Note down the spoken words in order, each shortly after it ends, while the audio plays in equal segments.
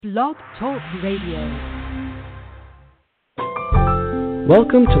Blog Talk Radio.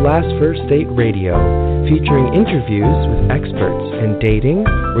 Welcome to Last First Date Radio, featuring interviews with experts in dating,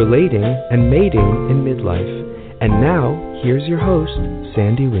 relating, and mating in midlife. And now, here's your host,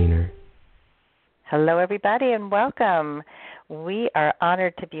 Sandy Weiner. Hello, everybody, and welcome. We are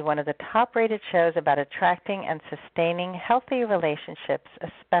honored to be one of the top-rated shows about attracting and sustaining healthy relationships,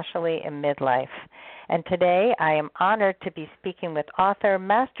 especially in midlife. And today, I am honored to be speaking with author,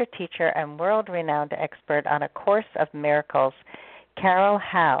 master teacher, and world-renowned expert on A Course of Miracles, Carol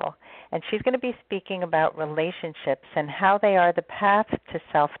Howe. And she's going to be speaking about relationships and how they are the path to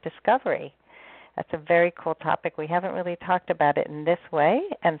self-discovery. That's a very cool topic. We haven't really talked about it in this way,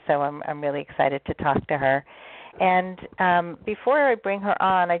 and so I'm really excited to talk to her. And before I bring her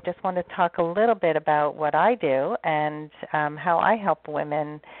on, I just want to talk a little bit about what I do and how I help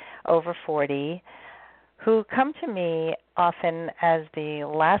women over 40 who come to me often as the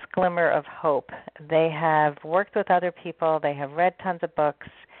last glimmer of hope. They have worked with other people, they have read tons of books,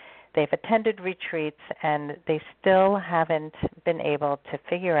 they've attended retreats, and they still haven't been able to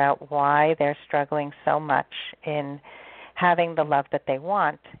figure out why they're struggling so much in having the love that they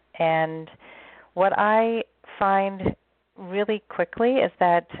want. And what I find really quickly is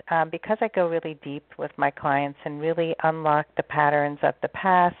that because I go really deep with my clients and really unlock the patterns of the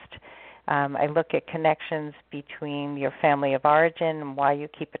past, I look at connections between your family of origin and why you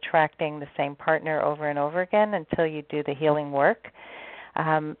keep attracting the same partner over and over again until you do the healing work.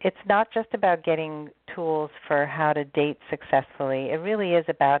 It's not just about getting tools for how to date successfully. It really is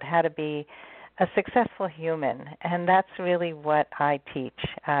about how to be a successful human, and that's really what I teach.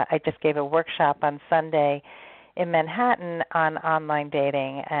 I just gave a workshop on Sunday in Manhattan on online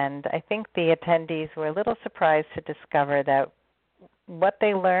dating, and I think the attendees were a little surprised to discover that what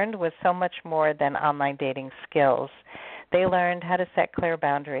they learned was so much more than online dating skills. They learned how to set clear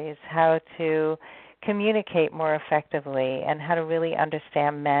boundaries, how to communicate more effectively, and how to really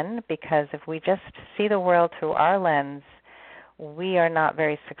understand men, because if we just see the world through our lens, we are not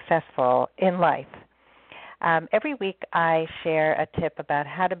very successful in life. Every week I share a tip about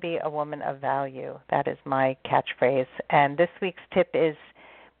how to be a woman of value. That is my catchphrase. And this week's tip is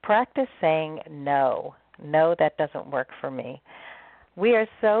practice saying no. No, that doesn't work for me. We are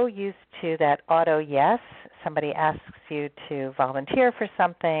so used to that auto yes. Somebody asks you to volunteer for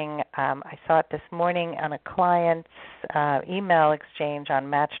something. I saw it this morning on a client's email exchange on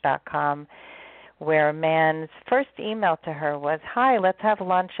Match.com, where a man's first email to her was, "Hi, let's have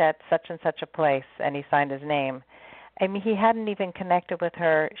lunch at such and such a place," and he signed his name. I mean, he hadn't even connected with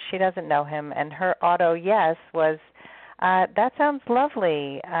her. She doesn't know him, and her auto yes was, "That sounds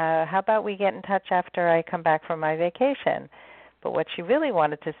lovely. How about we get in touch after I come back from my vacation?" But what she really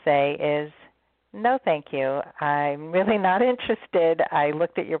wanted to say is, "No, thank you. I'm really not interested. I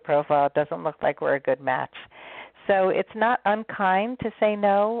looked at your profile. It doesn't look like we're a good match." So it's not unkind to say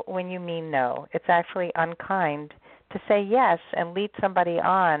no when you mean no. It's actually unkind to say yes and lead somebody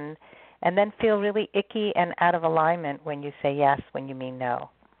on and then feel really icky and out of alignment when you say yes when you mean no.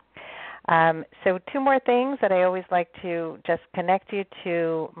 So two more things that I always like to just connect you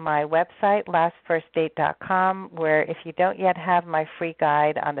to my website, lastfirstdate.com, where if you don't yet have my free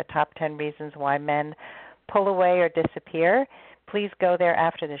guide on the top 10 reasons why men pull away or disappear, please go there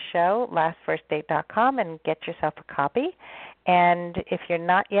after the show, lastfirstdate.com, and get yourself a copy. And if you're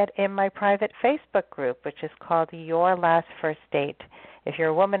not yet in my private Facebook group, which is called Your Last First Date, if you're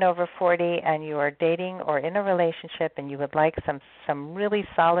a woman over 40 and you are dating or in a relationship and you would like some really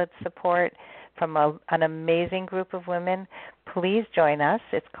solid support from an amazing group of women, please join us.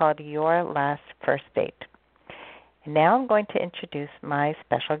 It's called Your Last First Date. And now I'm going to introduce my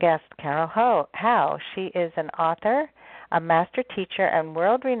special guest, Carol Howe. She is an author, a master teacher, and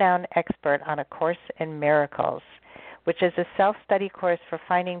world-renowned expert on A Course in Miracles, which is a self-study course for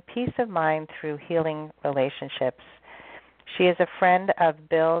finding peace of mind through healing relationships. She is a friend of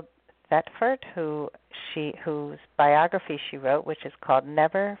Bill Thetford, whose biography she wrote, which is called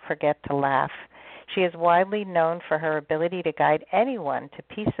Never Forget to Laugh. She is widely known for her ability to guide anyone to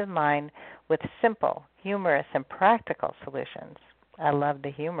peace of mind with simple, humorous, and practical solutions. I love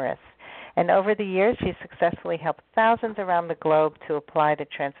the humorous. And over the years, she's successfully helped thousands around the globe to apply the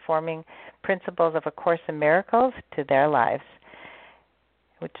transforming principles of A Course in Miracles to their lives.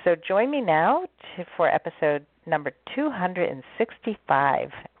 So join me now for episode number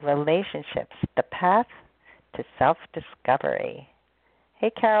 265, Relationships, the Path to Self-Discovery.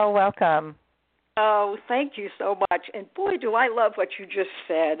 Hey, Carol, welcome. Oh, thank you so much. And boy, do I love what you just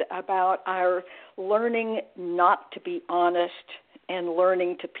said about our learning not to be honest and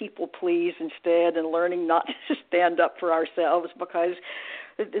learning to people please instead and learning not to stand up for ourselves, because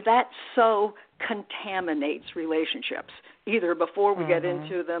that so contaminates relationships, either before we get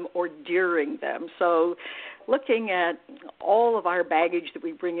into them or during them. So looking at all of our baggage that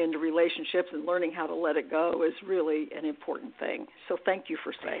we bring into relationships and learning how to let it go is really an important thing. So thank you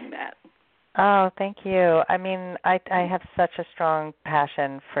for saying that. Oh, thank you. I mean, I have such a strong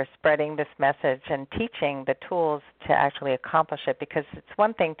passion for spreading this message and teaching the tools to actually accomplish it, because it's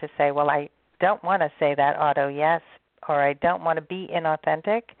one thing to say, well, I don't want to say that auto yes, or I don't want to be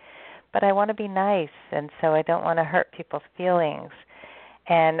inauthentic, but I want to be nice, and so I don't want to hurt people's feelings.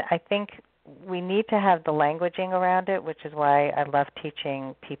 And I think we need to have the languaging around it, which is why I love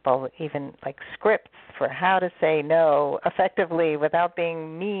teaching people even like scripts for how to say no effectively without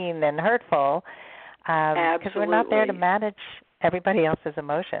being mean and hurtful, because we're not there to manage everybody else's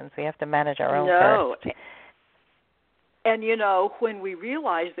emotions. We have to manage our own first. And, you know, when we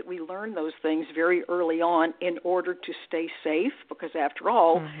realize that we learn those things very early on in order to stay safe, because after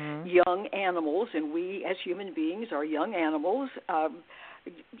all, young animals, and we as human beings are young animals,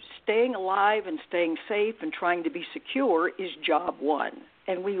 staying alive and staying safe and trying to be secure is job one.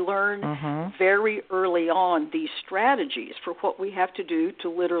 And we learn very early on these strategies for what we have to do to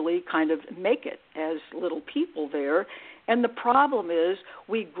literally kind of make it as little people there. And the problem is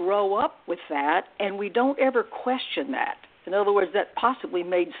we grow up with that and we don't ever question that. In other words, that possibly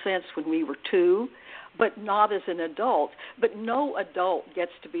made sense when we were 2, but not as an adult. But no adult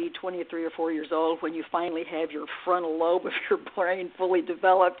gets to be 23 or 4 years old when you finally have your frontal lobe of your brain fully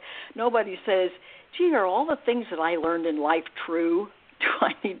developed. Nobody says, gee, are all the things that I learned in life true? Do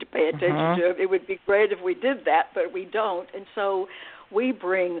I need to pay attention to it? It would be great if we did that, but we don't. And so we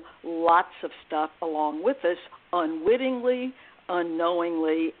bring lots of stuff along with us unwittingly,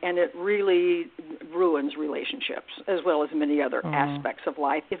 unknowingly, and it really ruins relationships as well as many other aspects of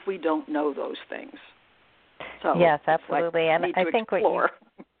life if we don't know those things. So yes, absolutely. And I think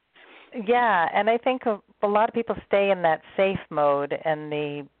and I think a lot of people stay in that safe mode and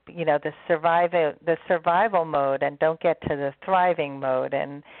the survival mode and don't get to the thriving mode,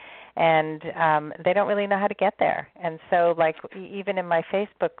 and they don't really know how to get there. And so, like, even in my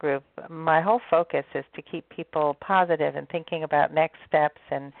Facebook group, my whole focus is to keep people positive and thinking about next steps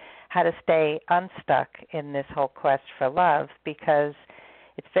and how to stay unstuck in this whole quest for love, because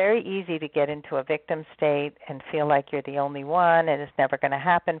it's very easy to get into a victim state and feel like you're the only one and it's never going to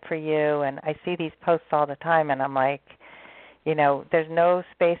happen for you. And I see these posts all the time, and I'm like, you know, there's no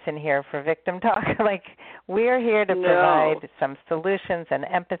space in here for victim talk. Like, we're here to provide some solutions and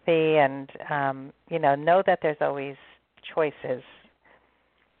empathy and, know that there's always choices.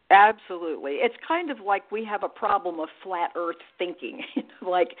 Absolutely. It's kind of like we have a problem of flat earth thinking.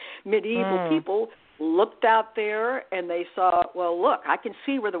 Like medieval people looked out there and they saw, well, look, I can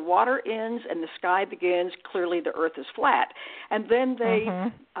see where the water ends and the sky begins. Clearly the earth is flat. And then they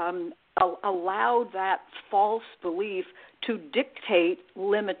allowed that false belief to dictate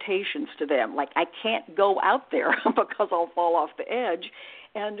limitations to them. Like, I can't go out there because I'll fall off the edge.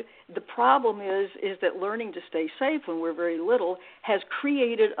 And the problem is that learning to stay safe when we're very little has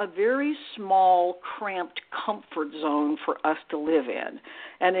created a very small, cramped comfort zone for us to live in.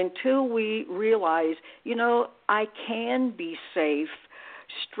 And until we realize, I can be safe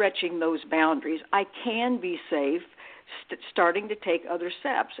stretching those boundaries, I can be safe starting to take other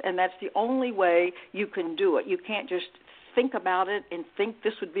steps. And that's the only way you can do it. You can't just think about it and think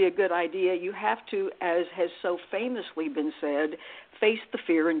this would be a good idea. You have to, as has so famously been said, face the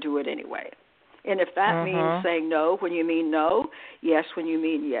fear and do it anyway. And if that means saying no when you mean no, yes when you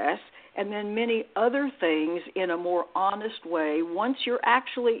mean yes, and then many other things in a more honest way once you're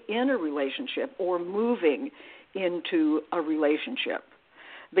actually in a relationship or moving into a relationship.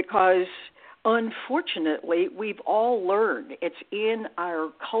 Because unfortunately, we've all learned, it's in our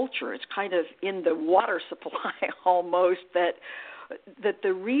culture, it's kind of in the water supply almost, that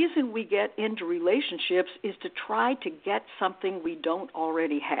the reason we get into relationships is to try to get something we don't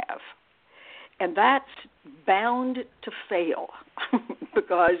already have. And that's bound to fail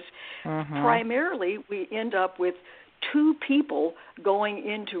because primarily we end up with two people going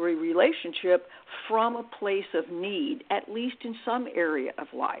into a relationship from a place of need, at least in some area of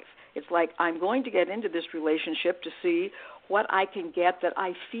life. It's like, I'm going to get into this relationship to see what I can get that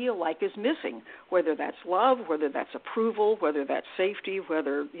I feel like is missing, whether that's love, whether that's approval, whether that's safety,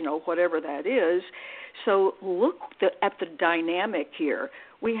 whether, whatever that is. So look at the dynamic here.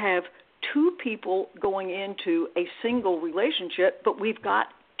 We have two people going into a single relationship, but we've got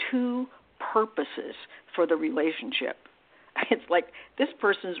two purposes for the relationship. It's like this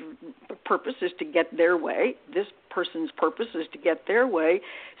person's purpose is to get their way. This person's purpose is to get their way.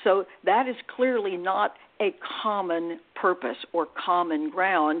 So that is clearly not a common purpose or common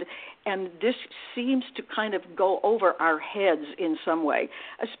ground. And this seems to kind of go over our heads in some way,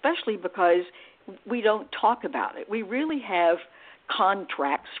 especially because we don't talk about it. We really have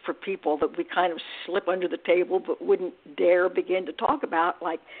contracts for people that we kind of slip under the table but wouldn't dare begin to talk about,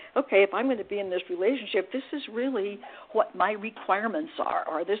 like, okay, if I'm going to be in this relationship, this is really what my requirements are,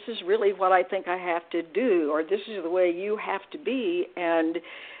 or this is really what I think I have to do, or this is the way you have to be. And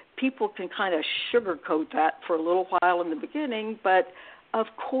people can kind of sugarcoat that for a little while in the beginning, but of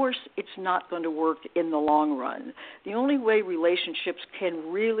course it's not going to work in the long run. The only way relationships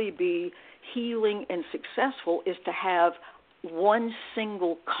can really be healing and successful is to have one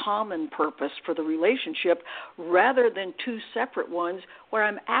single common purpose for the relationship rather than two separate ones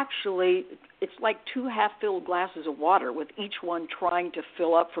where it's like two half-filled glasses of water with each one trying to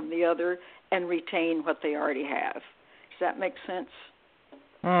fill up from the other and retain what they already have. Does that make sense?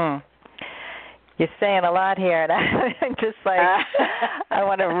 You're saying a lot here, and I'm just like, I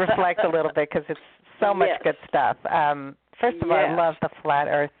want to reflect a little bit because it's so much good stuff. First of all, I love the flat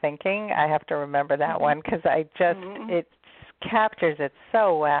earth thinking. I have to remember that one because it captures it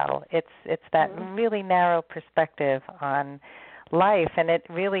so well. It's that really narrow perspective on life, and it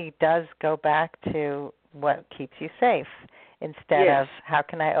really does go back to what keeps you safe instead of how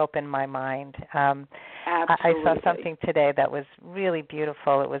can I open my mind. I saw something today that was really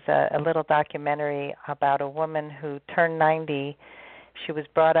beautiful. It was a little documentary about a woman who turned 90. She was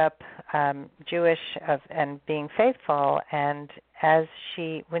brought up Jewish and being faithful, and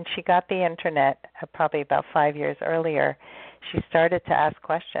when she got the internet, probably about 5 years earlier, she started to ask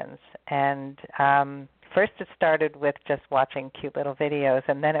questions. And first it started with just watching cute little videos,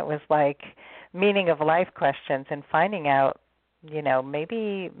 and then it was like meaning of life questions and finding out,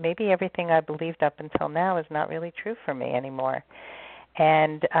 maybe everything I believed up until now is not really true for me anymore.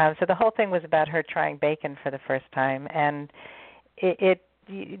 And so the whole thing was about her trying bacon for the first time, and it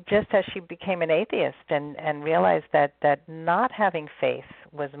just as she became an atheist and realized that not having faith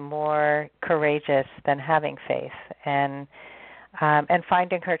was more courageous than having faith, and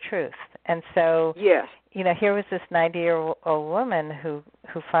finding her truth. And so, here was this 90-year-old woman who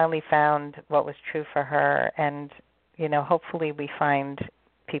finally found what was true for her. And, hopefully we find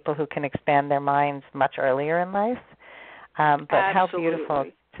people who can expand their minds much earlier in life. But how beautiful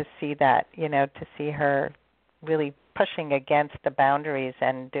to see that, to see her really pushing against the boundaries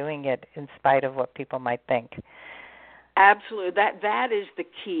and doing it in spite of what people might think. Absolutely. That is the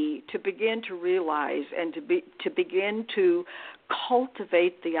key, to begin to realize and to begin to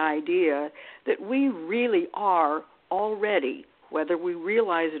cultivate the idea that we really are already, whether we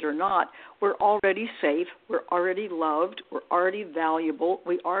realize it or not, we're already safe, we're already loved, we're already valuable,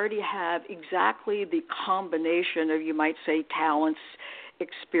 we already have exactly the combination of, you might say, talents,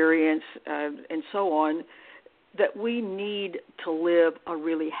 experience, and so on, that we need to live a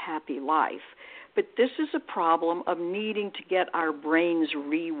really happy life. But this is a problem of needing to get our brains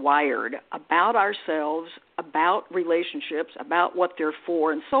rewired about ourselves, about relationships, about what they're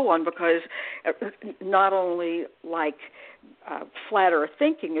for, and so on, because not only flat earth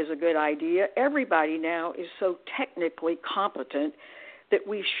thinking is a good idea, everybody now is so technically competent that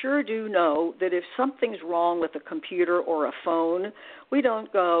we sure do know that if something's wrong with a computer or a phone, we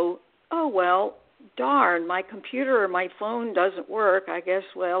don't go, oh, well, darn, my computer or my phone doesn't work. I guess,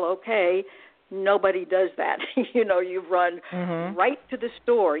 well, okay. Nobody does that. You run right to the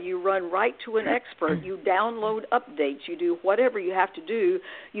store. You run right to an expert. You download updates. You do whatever you have to do.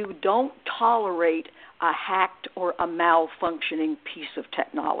 You don't tolerate a hacked or a malfunctioning piece of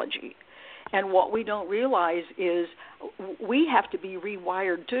technology. And what we don't realize is we have to be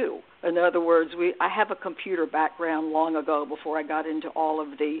rewired too. In other words, I have a computer background long ago before I got into all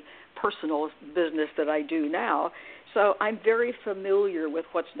of the personal business that I do now. So I'm very familiar with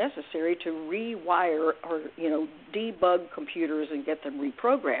what's necessary to rewire or, debug computers and get them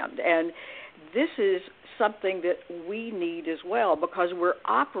reprogrammed. And this is something that we need as well, because we're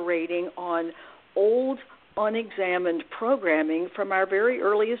operating on old, unexamined programming from our very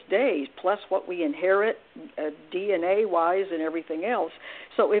earliest days, plus what we inherit DNA-wise and everything else.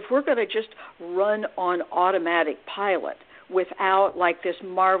 So if we're going to just run on automatic pilot without, like this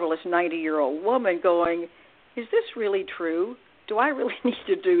marvelous 90-year-old woman going, is this really true? Do I really need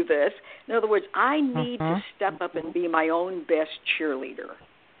to do this? In other words, I need to step up and be my own best cheerleader.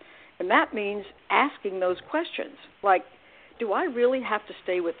 And that means asking those questions, like, do I really have to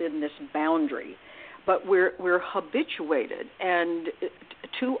stay within this boundary? but we're habituated and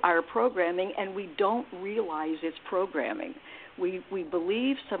to our programming, and we don't realize it's programming. We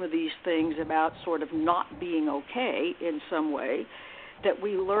believe some of these things about sort of not being okay in some way that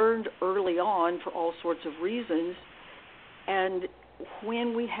we learned early on for all sorts of reasons, and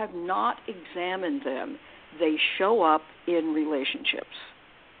when we have not examined them, they show up in relationships.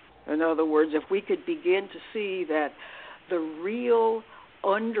 In other words, if we could begin to see that the real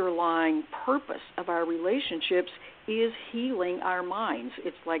underlying purpose of our relationships is healing our minds.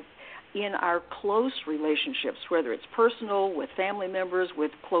 It's like in our close relationships, whether it's personal, with family members, with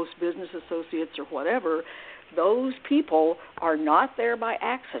close business associates or whatever, those people are not there by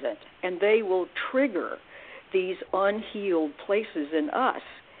accident, and they will trigger these unhealed places in us.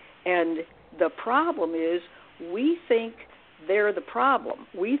 And the problem is we think they're the problem.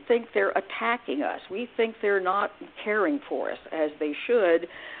 We think they're attacking us. We think they're not caring for us as they should,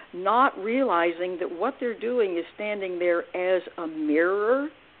 not realizing that what they're doing is standing there as a mirror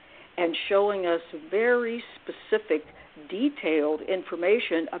and showing us very specific, detailed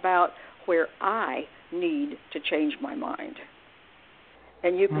information about where I need to change my mind.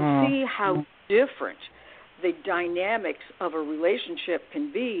 And you can see how different the dynamics of a relationship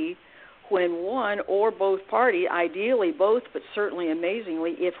can be when one or both party, ideally both, but certainly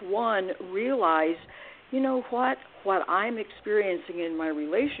amazingly, if one realize, you know what I'm experiencing in my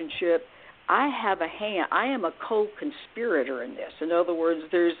relationship, I have a hand, I am a co-conspirator in this. In other words,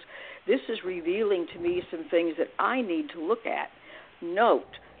 this is revealing to me some things that I need to look at. Note,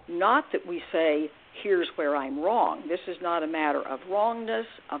 not that we say, here's where I'm wrong. This is not a matter of wrongness,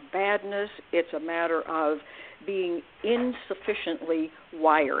 of badness. It's a matter of being insufficiently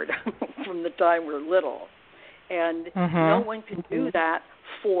wired from the time we're little. And no one can do that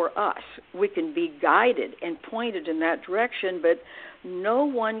for us. We can be guided and pointed in that direction, but no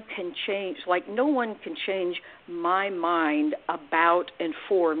one can change my mind about and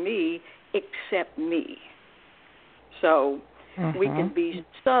for me except me. So we can be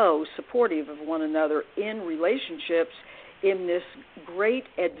so supportive of one another in relationships in this great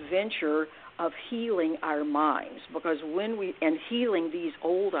adventure of healing our minds, because and healing these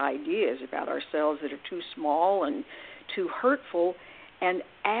old ideas about ourselves that are too small and too hurtful, and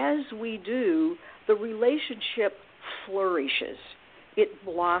as we do, the relationship flourishes. It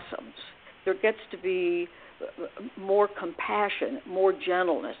blossoms. There gets to be more compassion, more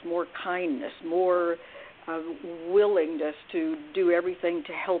gentleness, more kindness, more willingness to do everything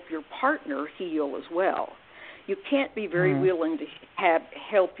to help your partner heal as well. You can't be very willing to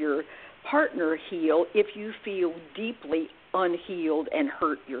help your partner heal if you feel deeply unhealed and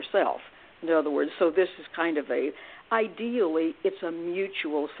hurt yourself. In other words, so this is kind of ideally, it's a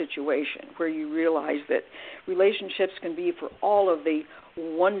mutual situation where you realize that relationships can be for all of the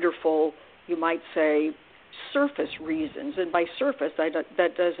wonderful, you might say, surface reasons. And by surface,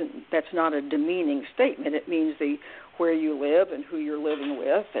 that's not a demeaning statement. It means where you live and who you're living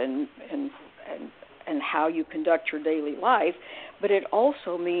with and how you conduct your daily life. But it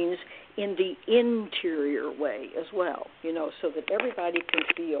also means in the interior way as well, so that everybody can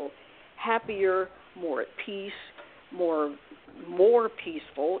feel happier, more at peace, more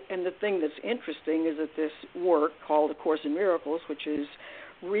peaceful. And the thing that's interesting is that this work called A Course in Miracles, which is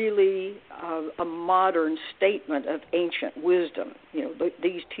really a modern statement of ancient wisdom.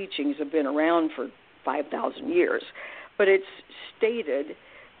 These teachings have been around for 5,000 years, but it's stated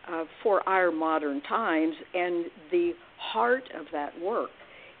for our modern times, and the heart of that work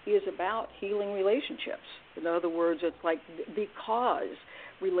is about healing relationships. In other words, it's like because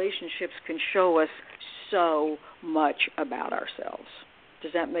relationships can show us so much about ourselves.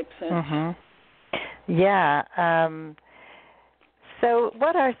 Does that make sense? Yeah. So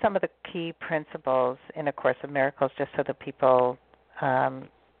what are some of the key principles in A Course in Miracles, just so that people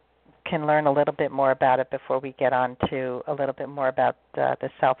can learn a little bit more about it before we get on to a little bit more about the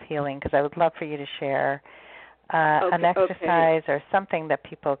self-healing? Because I would love for you to share an exercise or something that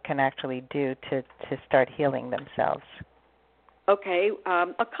people can actually do to start healing themselves. Okay,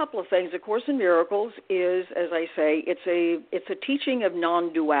 a couple of things. A Course in Miracles is, as I say, it's a teaching of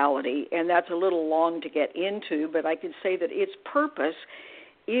non-duality, and that's a little long to get into, but I can say that its purpose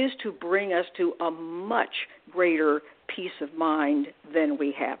is to bring us to a much greater peace of mind than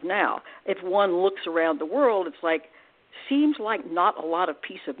we have now. If one looks around the world, seems like not a lot of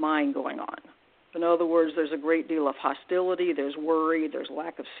peace of mind going on. In other words, there's a great deal of hostility, there's worry, there's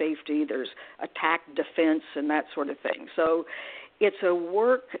lack of safety, there's attack, defense, and that sort of thing. So it's a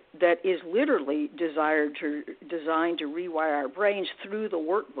work that is literally designed to rewire our brains through the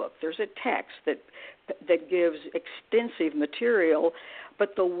workbook. There's a text that gives extensive material, but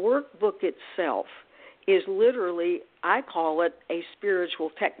the workbook itself is literally, I call it a spiritual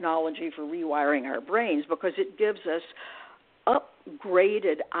technology for rewiring our brains, because it gives us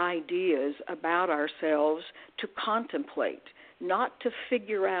upgraded ideas about ourselves to contemplate, not to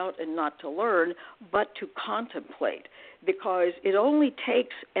figure out and not to learn, but to contemplate, because it only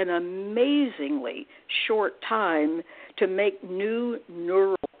takes an amazingly short time to make new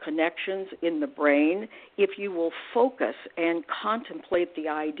neural connections in the brain if you will focus and contemplate the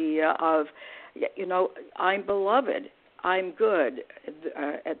idea of, I'm beloved, I'm good.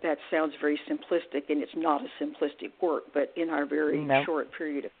 That sounds very simplistic, and it's not a simplistic work, but in our very short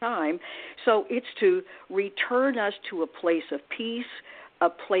period of time. So it's to return us to a place of peace, a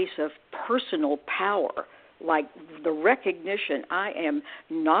place of personal power, like the recognition I am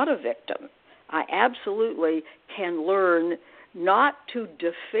not a victim. I absolutely can learn not to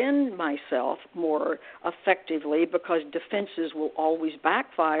defend myself more effectively, because defenses will always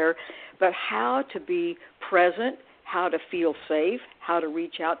backfire, but how to be present, how to feel safe, how to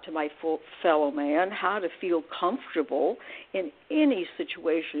reach out to my fellow man, how to feel comfortable in any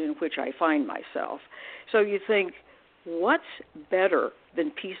situation in which I find myself. So you think, what's better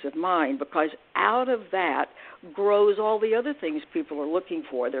than peace of mind? Because out of that grows all the other things people are looking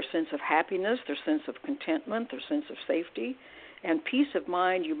for, their sense of happiness, their sense of contentment, their sense of safety. And peace of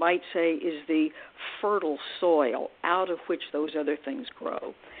mind, you might say, is the fertile soil out of which those other things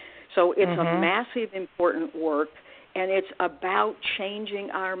grow. So it's a massive, important work, and it's about changing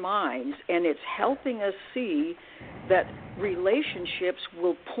our minds, and it's helping us see that relationships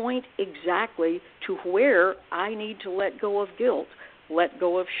will point exactly to where I need to let go of guilt, let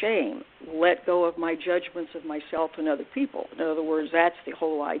go of shame, let go of my judgments of myself and other people. In other words, that's the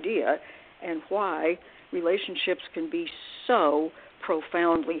whole idea, and why relationships can be so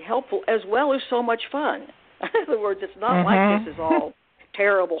profoundly helpful as well as so much fun. In other words, it's not like this is all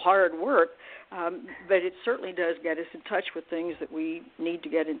terrible, hard work, but it certainly does get us in touch with things that we need to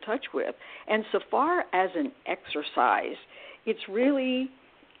get in touch with. And so far as an exercise, it's really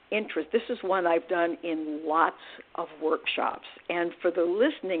interesting. This is one I've done in lots of workshops. And for the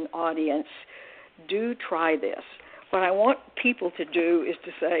listening audience, do try this. What I want people to do is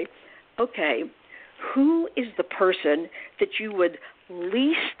to say, okay, who is the person that you would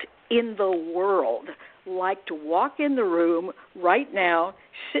least in the world like to walk in the room right now,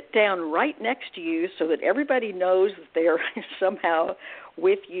 sit down right next to you so that everybody knows that they are somehow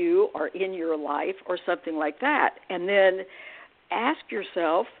with you or in your life or something like that? And then ask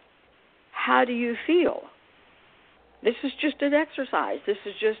yourself, how do you feel? This is just an exercise. This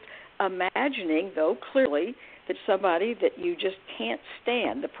is just imagining, though clearly, that somebody that you just can't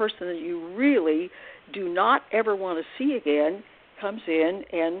stand, the person that you really do not ever want to see again, comes in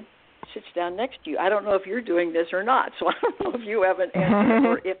and sits down next to you. I don't know if you're doing this or not, so I don't know if you have an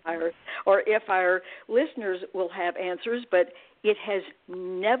answer or if our listeners will have answers, but it has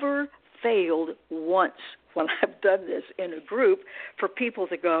never failed once when I've done this in a group for people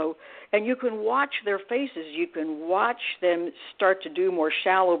to go, and you can watch their faces. You can watch them start to do more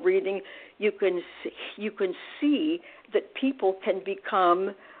shallow breathing. You can see that people can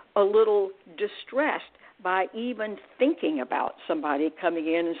become a little distressed by even thinking about somebody coming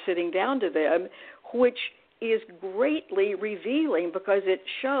in and sitting down to them, which is greatly revealing because it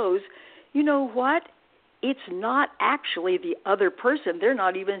shows, you know what? It's not actually the other person. They're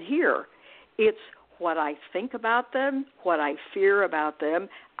not even here. It's what I think about them, what I fear about them.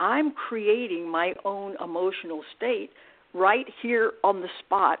 I'm creating my own emotional state right here on the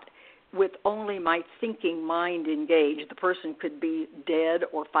spot with only my thinking mind engaged. The person could be dead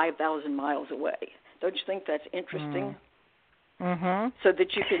or 5,000 miles away. Don't you think that's interesting? So that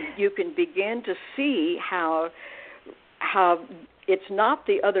you can begin to see how it's not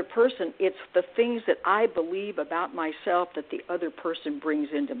the other person, it's the things that I believe about myself that the other person brings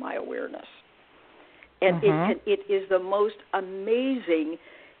into my awareness. And it is the most amazing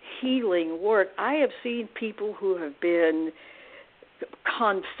healing work. I have seen people who have been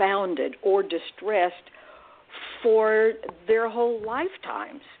confounded or distressed for their whole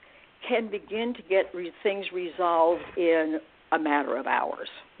lifetimes can begin to get things resolved in a matter of hours.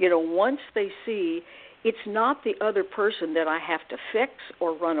 You know, once they see it's not the other person that I have to fix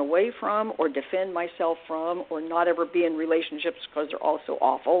or run away from or defend myself from or not ever be in relationships because they're all so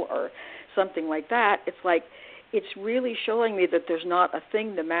awful or something like that. It's like it's really showing me that there's not a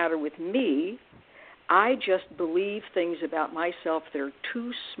thing the matter with me. I just believe things about myself that are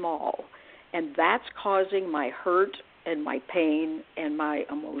too small, and that's causing my hurt and my pain and my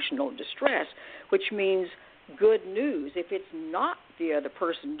emotional distress, which means good news. If it's not the other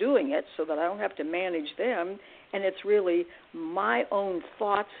person doing it, so that I don't have to manage them, and it's really my own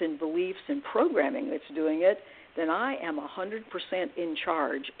thoughts and beliefs and programming that's doing it, then I am 100% in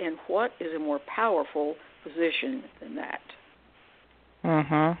charge. And what is a more powerful position than that?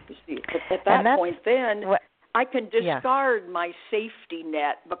 Mm-hmm. You see, at that point, then I can discard my safety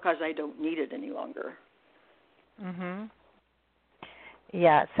net because I don't need it any longer. Mm-hmm.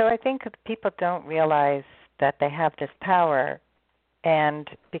 Yeah, so I think people don't realize that they have this power, and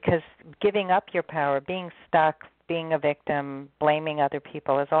because giving up your power, being stuck, being a victim, blaming other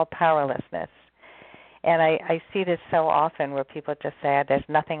people is all powerlessness. And I see this so often where people just say, there's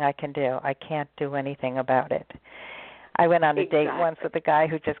nothing I can do. I can't do anything about it. I went on a date once with a guy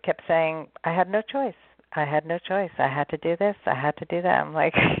who just kept saying, I had no choice. I had no choice. I had to do this. I had to do that. I'm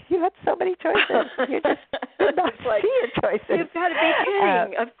like, you had so many choices. You just did not see your choices. You've got to be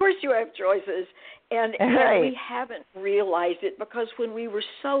kidding. Of course you have choices. And we haven't realized it because when we were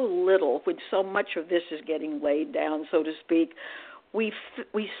so little, when so much of this is getting laid down, so to speak, we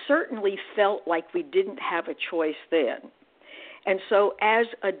certainly felt like we didn't have a choice then. And so as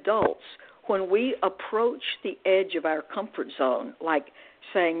adults, when we approach the edge of our comfort zone, like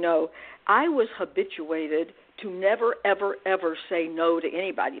saying no, I was habituated to never, ever, ever say no to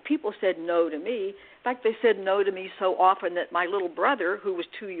anybody. People said no to me. In fact, they said no to me so often that my little brother, who was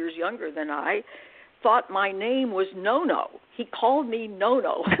 2 years younger than I, thought my name was No-No. He called me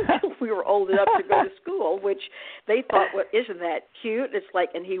No-No until we were old enough to go to school, which they thought, well, isn't that cute? It's like,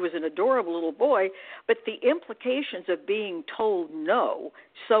 and he was an adorable little boy. But the implications of being told no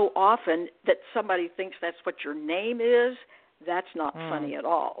so often that somebody thinks that's what your name is, that's not funny at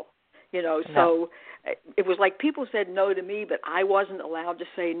all. You know, so it was like people said no to me, but I wasn't allowed to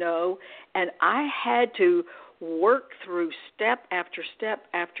say no. And I had to work through step after step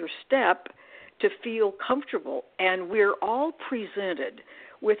after step to feel comfortable. And we're all presented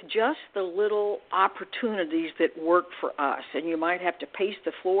with just the little opportunities that work for us. And you might have to pace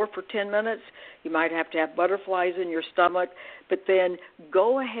the floor for 10 minutes. You might have to have butterflies in your stomach. But then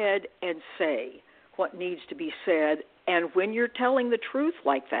go ahead and say what needs to be said. And when you're telling the truth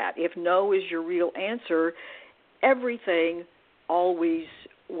like that, if no is your real answer, everything always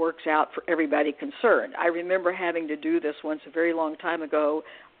works out for everybody concerned. I remember having to do this once a very long time ago.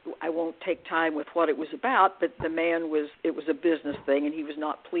 I won't take time with what it was about, but the man it was a business thing, and he was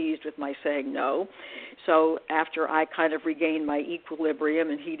not pleased with my saying no. So after I kind of regained my equilibrium,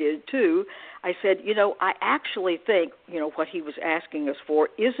 and he did too, I said, I actually think, what he was asking us for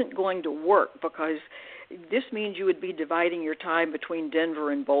isn't going to work because this means you would be dividing your time between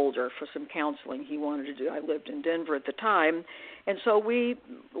Denver and Boulder for some counseling he wanted to do. I lived in Denver at the time. And so we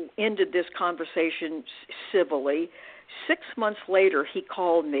ended this conversation civilly. 6 months later, he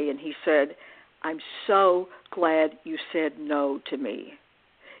called me and he said, I'm so glad you said no to me.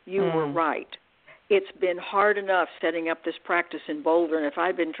 You were right. It's been hard enough setting up this practice in Boulder, and if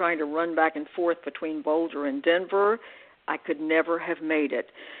I'd been trying to run back and forth between Boulder and Denver, I could never have made it.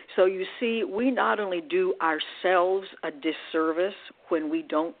 So you see, we not only do ourselves a disservice when we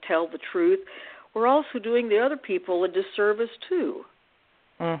don't tell the truth, we're also doing the other people a disservice too.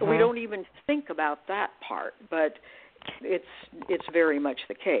 Mm-hmm. We don't even think about that part, but it's very much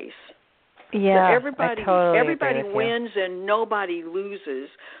the case. Yeah, so everybody agree with wins you. And nobody loses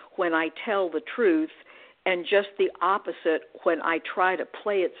when I tell the truth, and just the opposite when I try to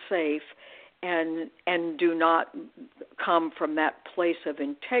play it safe and do not come from that place of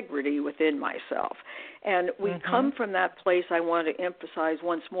integrity within myself. And we come from that place, I want to emphasize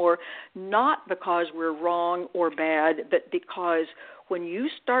once more, not because we're wrong or bad, but because when you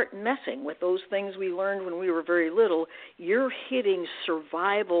start messing with those things we learned when we were very little, you're hitting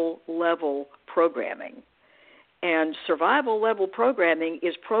survival-level programming. And survival-level programming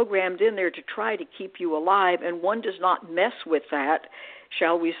is programmed in there to try to keep you alive, and one does not mess with that,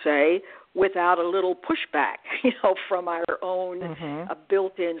 shall we say, without a little pushback, from our own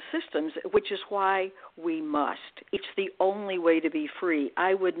built-in systems, which is why we must. It's the only way to be free.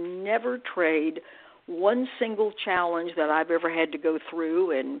 I would never trade one single challenge that I've ever had to go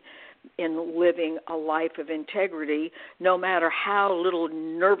through in living a life of integrity, no matter how little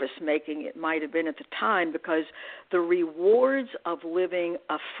nervous-making it might have been at the time, because the rewards of living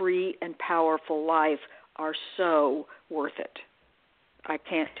a free and powerful life are so worth it. I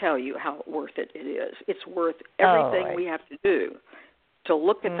can't tell you how worth it is. It's worth everything we have to do to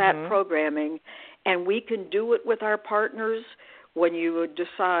look at that programming, and we can do it with our partners when you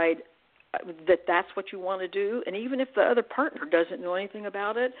decide that that's what you want to do. And even if the other partner doesn't know anything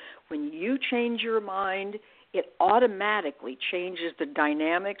about it, when you change your mind, it automatically changes the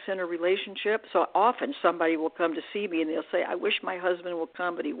dynamics in a relationship. So often somebody will come to see me and they'll say, I wish my husband would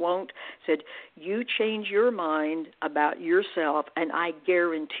come, but he won't. I said, you change your mind about yourself, and I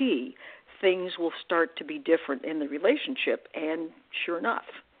guarantee things will start to be different in the relationship. And sure enough,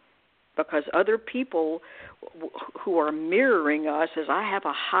 because other people who are mirroring us, as I have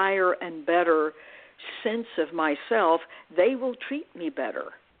a higher and better sense of myself, they will treat me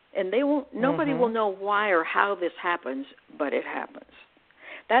better. And they won't. Nobody will know why or how this happens, but it happens.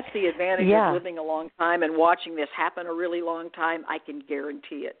 That's the advantage of living a long time and watching this happen a really long time. I can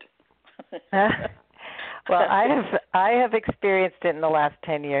guarantee it. Well, I have experienced it in the last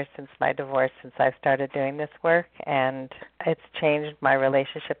 10 years since my divorce, since I started doing this work, and it's changed my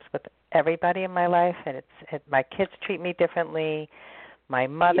relationships with everybody in my life. And my kids treat me differently. My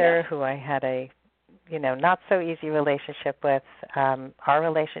mother, who I had a not so easy relationship with. Our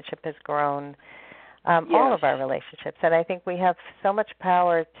relationship has grown, all of our relationships. And I think we have so much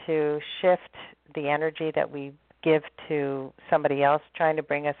power to shift the energy that we give to somebody else trying to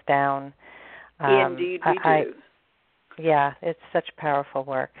bring us down. Indeed we do. Yeah, it's such powerful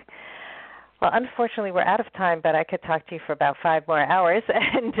work. Well, unfortunately, we're out of time, but I could talk to you for about 5 more hours.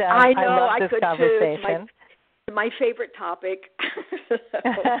 And I know, I love I this could conversation. Too. My favorite topic.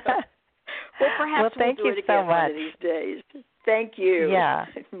 Well, perhaps thank we'll do it again one of these days. Thank you. Yeah.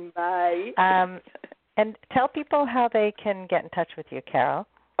 Bye. And tell people how they can get in touch with you, Carol.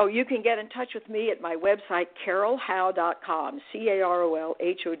 Oh, you can get in touch with me at my website, carolhowe.com,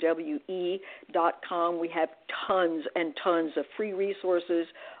 CarolHowe.com. We have tons and tons of free resources,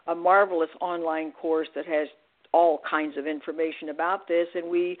 a marvelous online course that has all kinds of information about this, and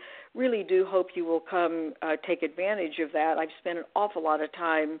we really do hope you will come take advantage of that. I've spent an awful lot of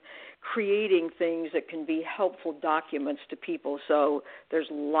time creating things that can be helpful documents to people, so there's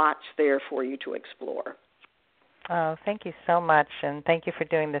lots there for you to explore. Oh, thank you so much, and thank you for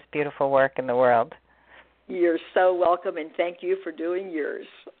doing this beautiful work in the world. You're so welcome, and thank you for doing yours.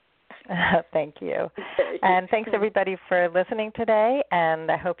 Thank you. And thanks, everybody, for listening today,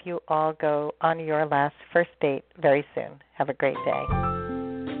 and I hope you all go on your last first date very soon. Have a great day.